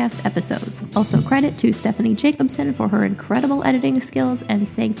podcast episodes. Also, credit to Stephanie Jacobson for her incredible editing skills, and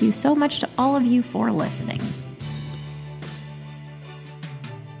thank you so much to all of you for listening.